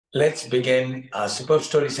Let's begin our superb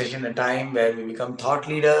story session, a time where we become thought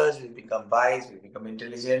leaders, we become wise, we become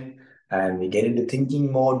intelligent, and we get into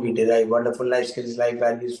thinking mode. We derive wonderful life skills, life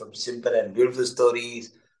values from simple and beautiful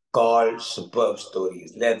stories called superb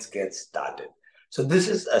stories. Let's get started. So, this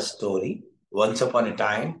is a story. Once upon a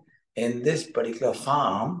time, in this particular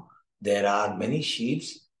farm, there are many sheep,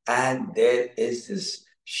 and there is this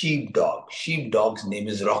sheepdog. Sheepdog's name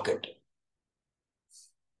is Rocket.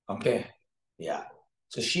 Okay. Yeah.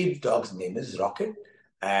 So sheepdog's name is Rocket,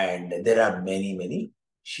 and there are many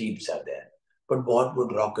sheeps are there. But what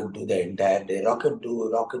would Rocket do the entire day? Rocket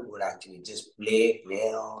would actually just play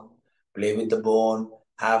around, play with the bone,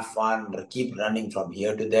 have fun, keep running from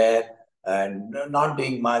here to there, and not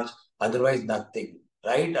doing much. Otherwise, nothing.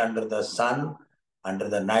 Right under the sun, under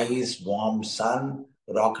the nice warm sun,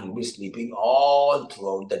 Rocket will be sleeping all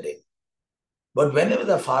throughout the day. But whenever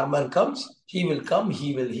the farmer comes, he will come,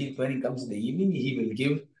 when he comes in the evening, he will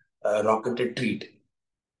give Rocket a treat.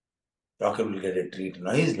 Rocket will get a treat.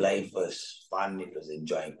 Now his life was fun, it was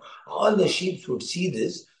enjoying. All the sheep would see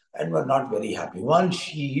this and were not very happy. One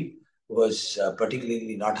sheep was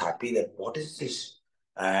particularly not happy that what is this?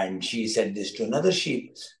 And she said this to another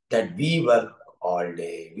sheep that we work all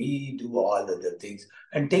day, we do all other things.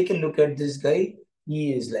 And take a look at this guy.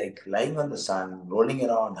 He is like lying on the sun, rolling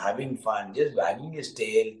around, having fun, just wagging his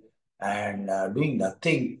tail and doing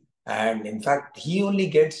nothing. And in fact, he only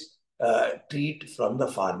gets treat from the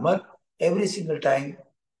farmer every single time.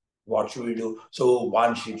 What should we do? So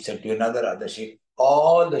one sheep said to another, other sheep.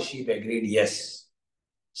 All the sheep agreed, yes,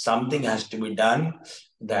 something has to be done,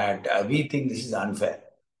 that we think this is unfair.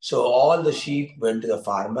 So all the sheep went to the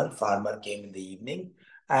farmer. Farmer came in the evening,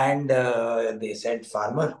 and they said,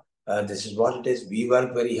 farmer, this is what it is. We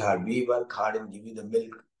work very hard. We work hard and give you the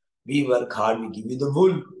milk. We work hard, we give you the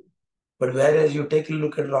wool. But whereas you take a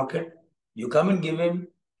look at Rocket, you come and give him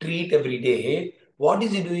treat every day. Hey, what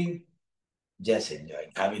is he doing? Just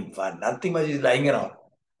enjoying, having fun. Nothing much is lying around.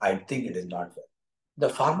 I think it is not fair. The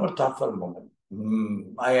farmer thought for a moment.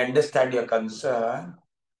 I understand your concern,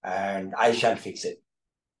 and I shall fix it.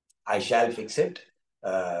 I shall fix it.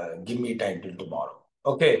 Give me time till tomorrow.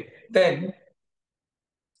 Okay. Then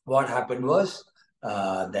what happened was,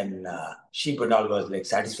 then sheep and all was like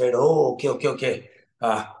satisfied. Oh, okay.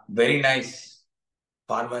 Very nice.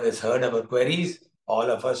 Farmer has heard our queries. All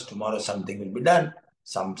of us, tomorrow something will be done.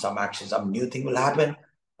 Some action, some new thing will happen.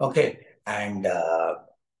 Okay. And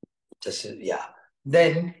just, yeah.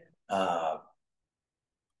 Then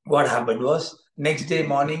what happened was, next day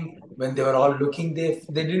morning, when they were all looking, they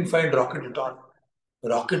didn't find Rocket at all.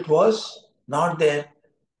 Rocket was not there.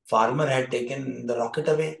 Farmer had taken the Rocket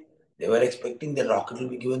away. They were expecting the Rocket will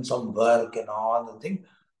be given some work and all the thing.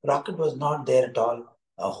 Rocket was not there at all.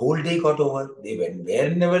 A whole day got over. They went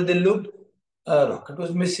wherever they looked. Rocket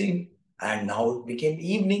was missing. And now it became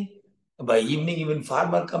evening. By evening, even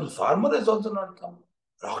farmer comes. Farmer has also not come.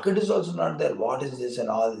 Rocket is also not there. What is this and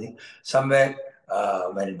all the things? Somewhere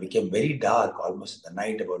when it became very dark, almost in the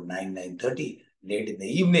night, about 9:30, late in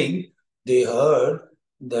the evening, they heard,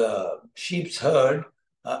 the sheep heard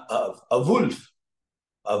a wolf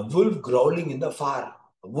growling in the far.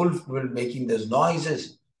 A wolf will making those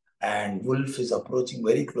noises, and wolf is approaching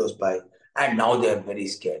very close by. And now they are very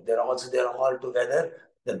scared. They're all together.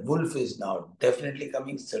 The wolf is now definitely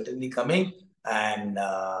coming, certainly coming, and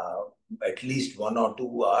at least one or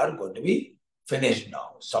two are going to be finished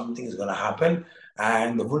now. Something is going to happen,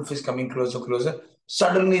 and the wolf is coming closer.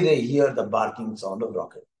 Suddenly, they hear the barking sound of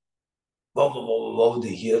Rocket. Wow, they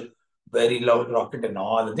hear very loud Rocket and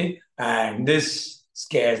all the thing. And this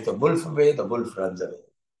scares the wolf away. The wolf runs away.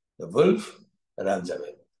 The wolf runs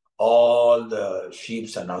away. All the sheep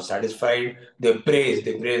are now satisfied. They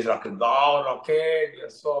praise Rocket. Wow, Rocket, you're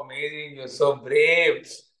so amazing. You're so brave.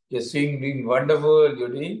 You're doing wonderful. You're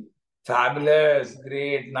doing fabulous.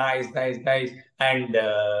 Great. Nice. And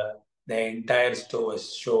the entire show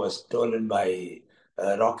was stolen by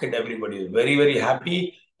Rocket. Everybody was very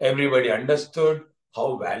happy. Everybody understood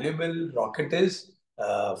how valuable Rocket is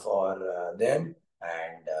for them.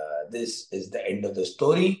 And this is the end of the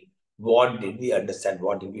story. What did we understand?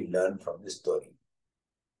 What did we learn from this story?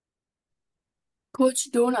 Coach,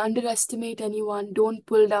 don't underestimate anyone. Don't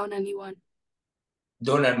pull down anyone.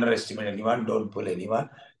 Don't underestimate anyone. Don't pull anyone.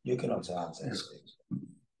 You can also answer. Yes.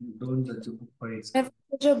 Don't judge a book by its Never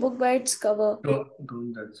judge a book by its cover.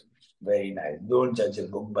 Don't judge. Very nice. Don't judge a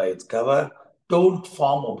book by its cover. Don't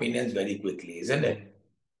form opinions very quickly, isn't it?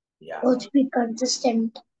 Yeah. Coach, be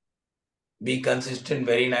consistent. Be consistent.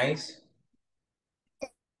 Very nice.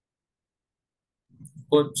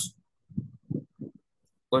 Coach,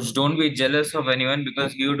 don't be jealous of anyone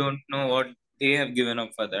because you don't know what they have given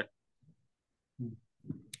up for that.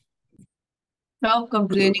 Stop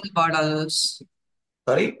complaining about others.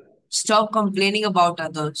 Sorry? Stop complaining about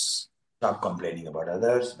others. Stop complaining about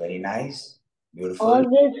others. Very nice. Beautiful.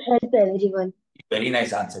 Always help everyone. Very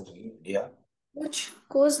nice answer to you, dear.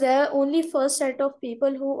 Because there are only first set of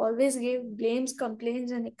people who always give blames,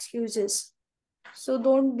 complaints, and excuses. So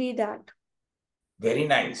don't be that. Very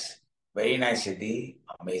nice. Very nice, Siddhi.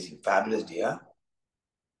 Amazing. Fabulous, dear.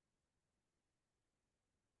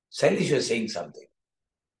 Salish, you're saying something.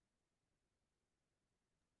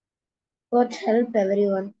 But help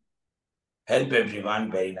everyone. Help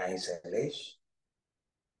everyone. Very nice, Salish.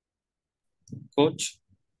 Coach,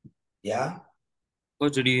 Yeah?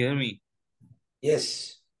 coach, did you hear me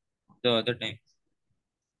Yes. the other time?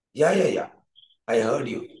 Yeah. I heard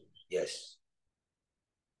you. Yes.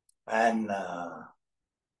 And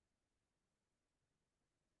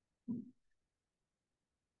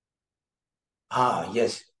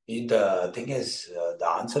yes. The thing is, the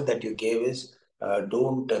answer that you gave is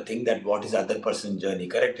don't think that what is other person's journey.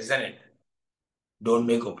 Correct, isn't it? Don't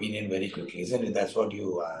make opinion very quickly, isn't it? That's what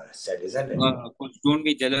you said, isn't it? Coach, don't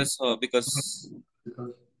be jealous because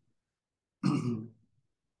Because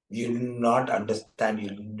You do not understand.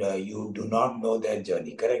 You do not know their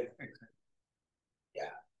journey. Correct? exactly. Yeah.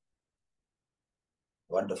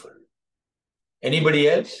 Wonderful. Anybody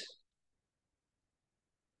else?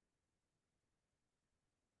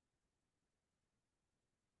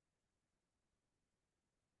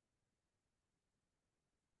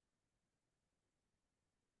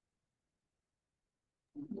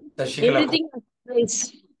 Shashikala. Everything has a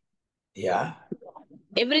price. Yeah.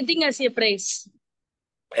 Everything has a price.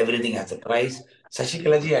 Everything has a price.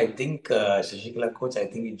 Shashikala ji, I think Shashikala coach, I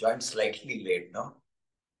think you joined slightly late, no?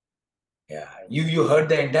 Yeah. You heard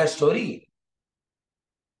the entire story?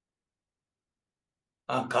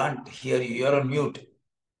 Can't hear you. You're on mute.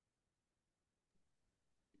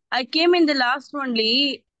 I came in the last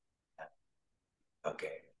only.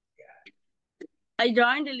 Okay. I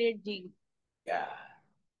joined late. G. Yeah.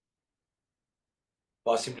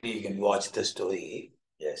 Possibly you can watch the story.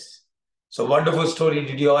 Yes. So wonderful story.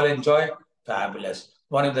 Did you all enjoy? Fabulous.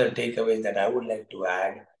 One of the takeaways that I would like to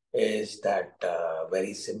add is that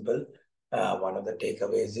very simple. One of the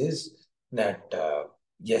takeaways is that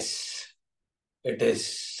yes, it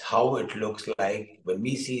is how it looks like when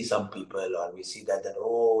we see some people or we see that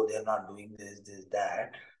oh, they're not doing this,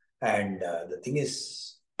 that. And the thing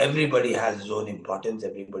is, everybody has his own importance,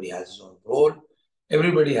 everybody has his own role,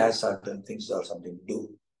 everybody has certain things or something to do.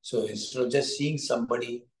 So instead of just seeing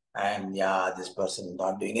somebody and yeah, this person is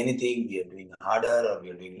not doing anything, we are doing harder or we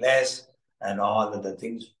are doing less, and all other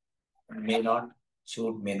things may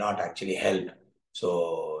not actually help.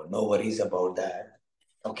 So no worries about that.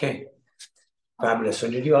 Okay. Fabulous. So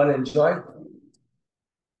did you all enjoy?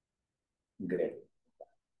 Great.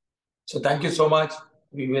 So thank you so much.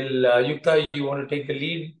 We will, Yukta, you want to take the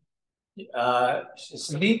lead?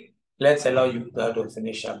 Siddhi, let's allow Yukta to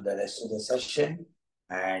finish up the rest of the session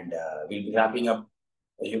and we'll be wrapping up.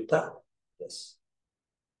 Yukta? Yes.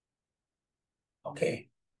 Okay.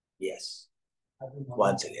 Yes.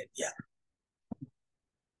 Once again. Yeah.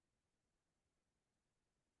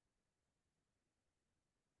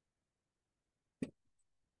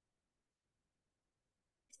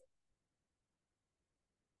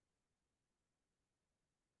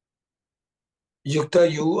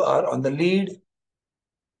 Yukta, you are on the lead.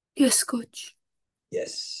 Yes, coach.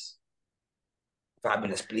 Yes.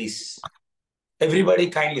 Fabulous, please. Everybody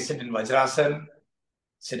kindly sit in Vajrasan,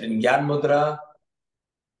 sit in Gyan Mudra.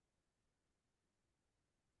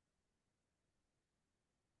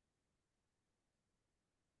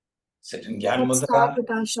 Sit in Gyan Let's start Mudra. with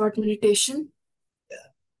our short meditation.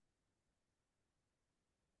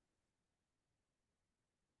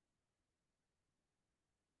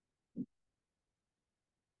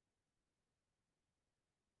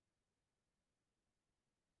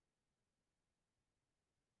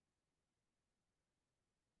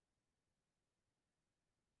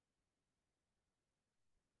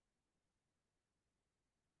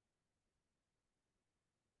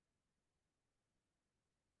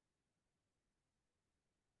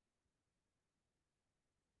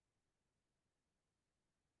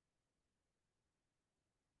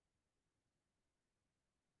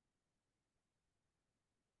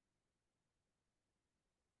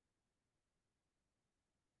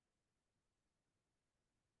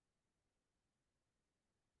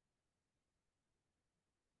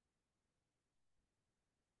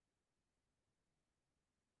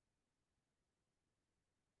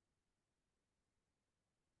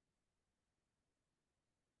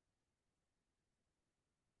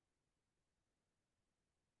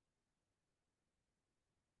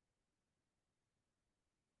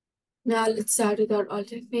 Now let's start with our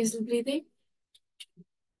alternate nasal breathing.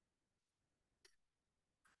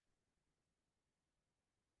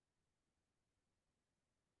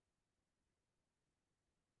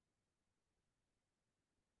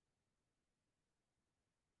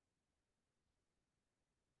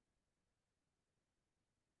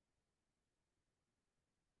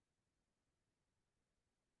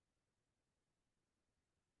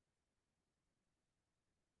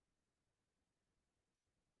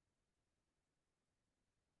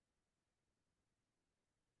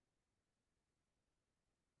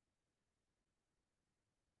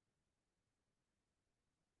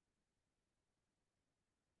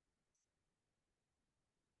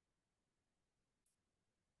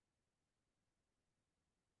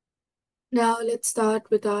 Now let's start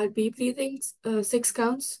with our B breathings, 6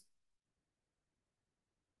 counts.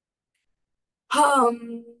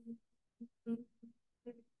 Hum.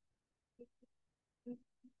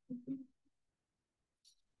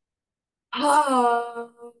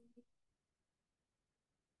 Hum.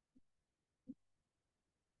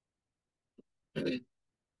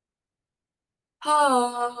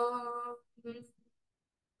 Hum.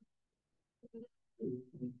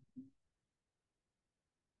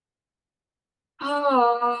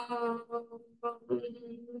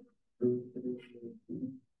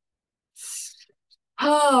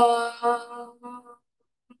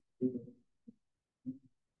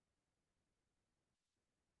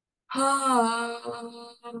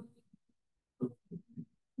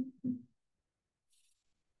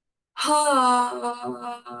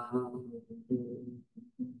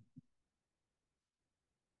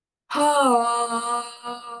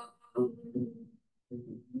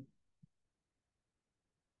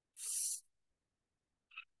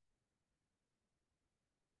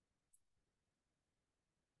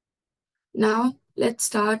 Now, let's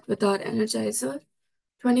start with our energizer.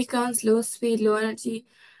 20 counts, low speed, low energy,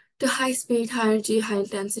 to high speed, high energy, high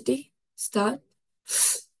intensity. Start.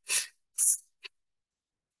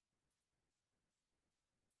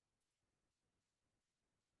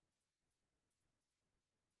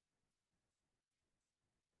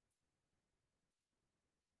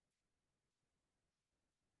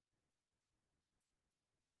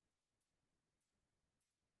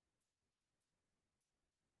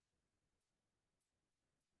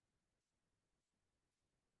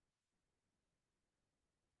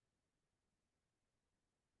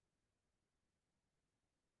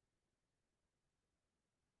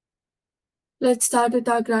 Let's start with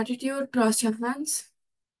our gratitude. Cross your hands.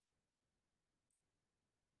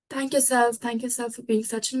 Thank yourself. Thank yourself for being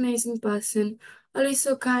such an amazing person. Always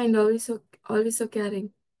so kind, always so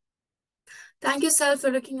caring. Thank yourself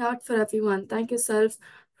for looking out for everyone. Thank yourself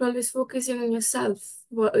for always focusing on yourself,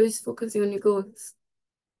 for always focusing on your goals.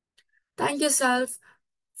 Thank yourself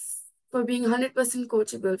for being 100%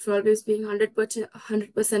 coachable, for always being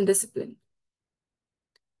 100% disciplined.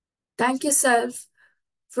 Thank yourself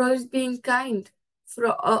for always being kind,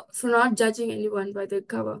 for not judging anyone by their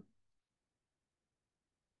cover.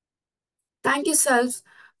 Thank yourself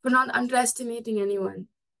for not underestimating anyone.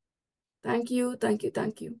 Thank you, thank you,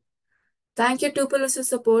 thank you. Thank your two pillars of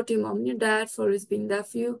support, your mom and your dad, for always being there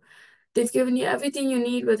for you. They've given you everything you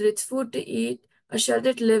need, whether it's food to eat, a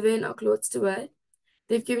shelter to live in, or clothes to wear.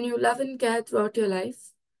 They've given you love and care throughout your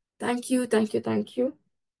life. Thank you, thank you, thank you.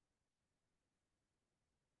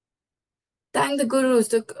 Thank the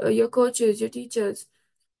gurus, your coaches, your teachers,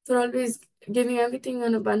 for always giving everything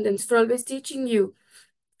in abundance, for always teaching you,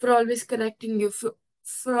 for always correcting you,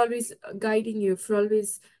 for always guiding you, for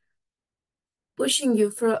always pushing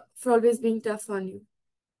you, for always being tough on you.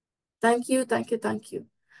 Thank you, thank you, thank you.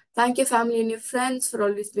 Thank your family and your friends for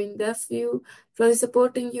always being there for you, for always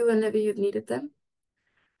supporting you whenever you've needed them.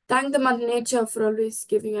 Thank the Mother Nature for always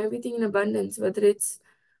giving everything in abundance, whether it's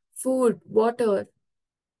food, water,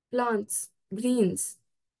 plants, greens,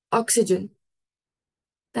 oxygen.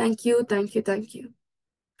 Thank you, thank you, thank you.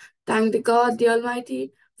 Thank the God, the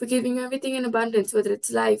Almighty, for giving everything in abundance, whether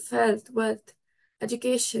it's life, health, wealth,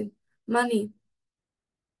 education, money,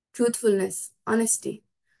 truthfulness, honesty,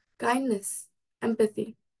 kindness,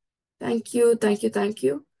 empathy. Thank you, thank you, thank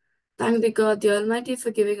you. Thank the God, the Almighty,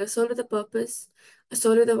 for giving a soul with a purpose, a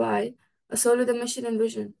soul with a why, a soul with a mission and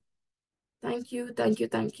vision. Thank you, thank you,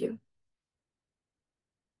 thank you.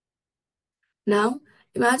 Now,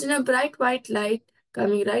 imagine a bright white light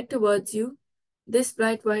coming right towards you. This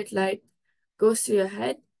bright white light goes to your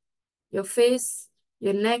head, your face,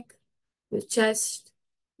 your neck, your chest,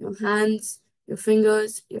 your hands, your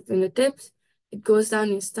fingers, your fingertips. It goes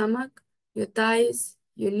down your stomach, your thighs,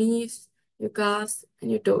 your knees, your calves,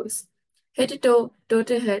 and your toes. Head to toe, toe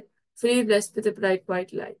to head, fully blessed with a bright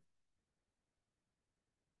white light.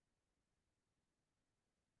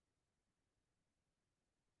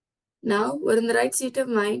 Now we're in the right state of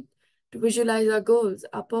mind to visualize our goals,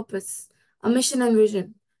 our purpose, our mission and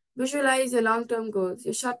vision. Visualize your long-term goals,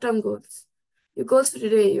 your short-term goals, your goals for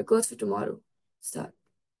today, your goals for tomorrow. Start.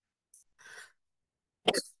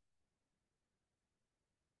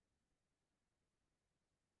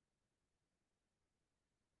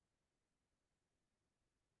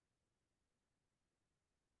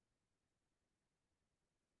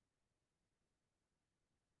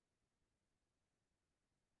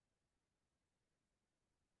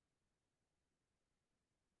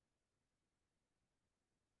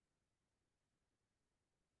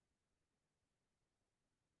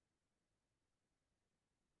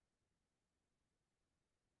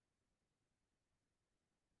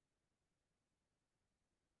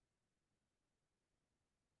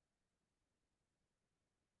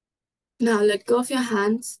 Now let go of your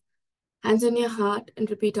hands on your heart, and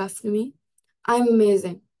repeat after me. I'm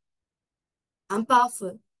amazing. I'm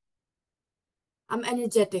powerful. I'm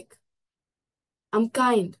energetic. I'm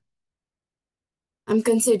kind. I'm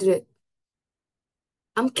considerate.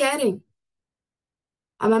 I'm caring.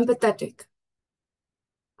 I'm empathetic.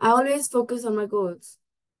 I always focus on my goals.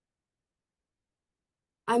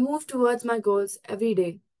 I move towards my goals every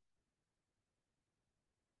day.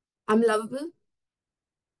 I'm lovable.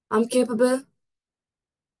 I'm capable.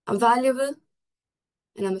 I'm valuable.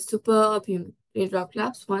 And I'm a superb human. Raindrop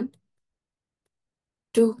claps. 1,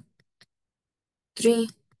 2, 3,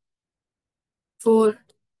 4,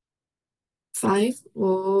 5.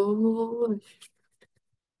 Oh.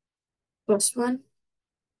 First one.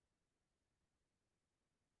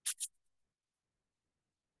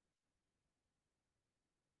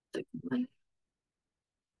 Second one.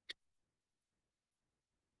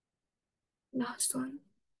 Last one.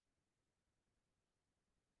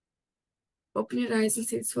 Open your eyes and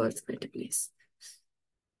say this world's a better place.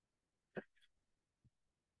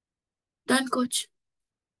 Done, coach.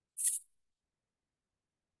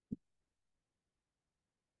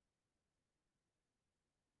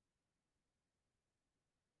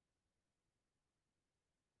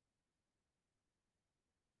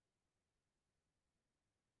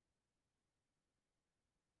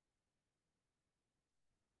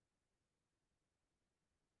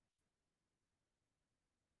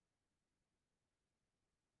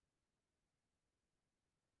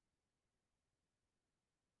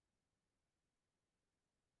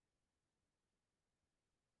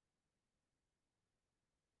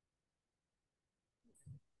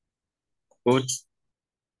 Coach,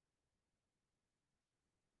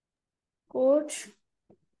 Coach,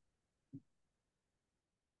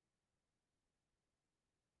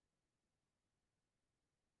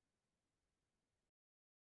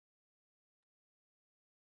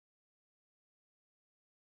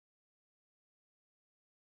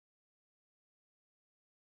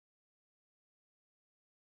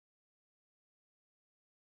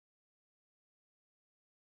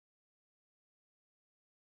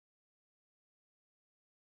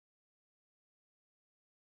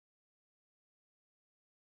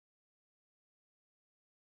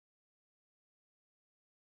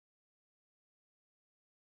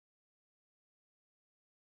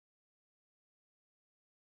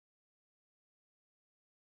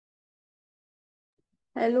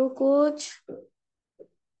 hello, coach.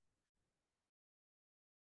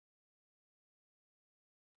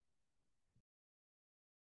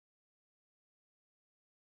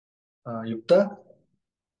 Yukta?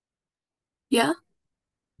 Yeah?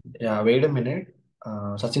 Yeah, wait a minute.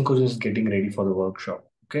 Sachin coach is getting ready for the workshop.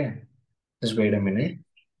 Okay, just wait a minute.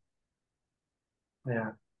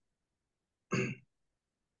 Yeah.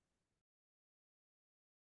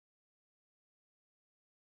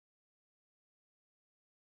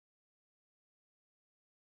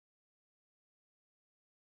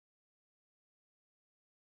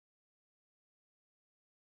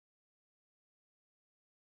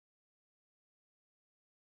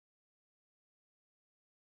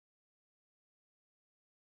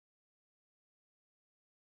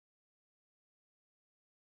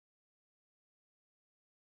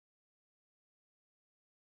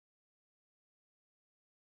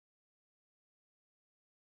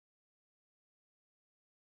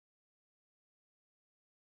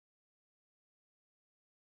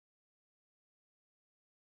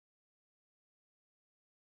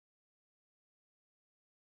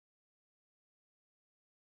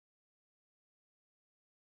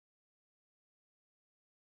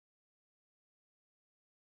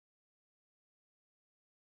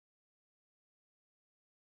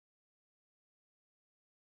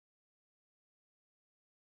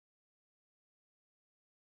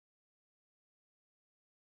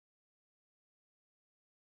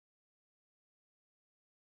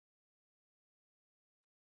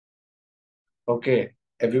 Okay,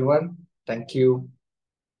 everyone, thank you.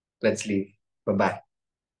 Let's leave. Bye-bye.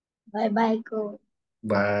 Bye-bye, coach.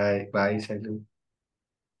 Bye. Bye, Shailu.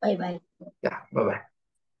 Bye-bye. Yeah, bye-bye.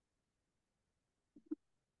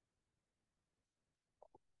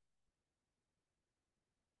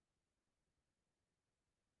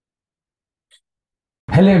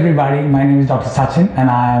 Hello everybody, my name is Dr. Sachin and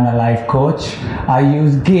I am a life coach. I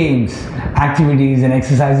use games, activities and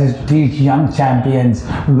exercises to teach young champions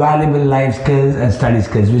valuable life skills and study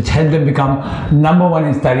skills which help them become number one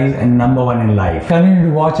in studies and number one in life. Continue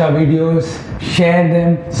to watch our videos, share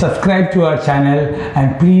them, subscribe to our channel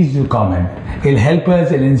and please do comment. It'll help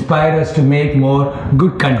us, it'll inspire us to make more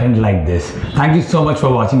good content like this. Thank you so much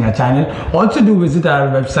for watching our channel. Also do visit our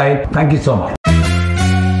website. Thank you so much.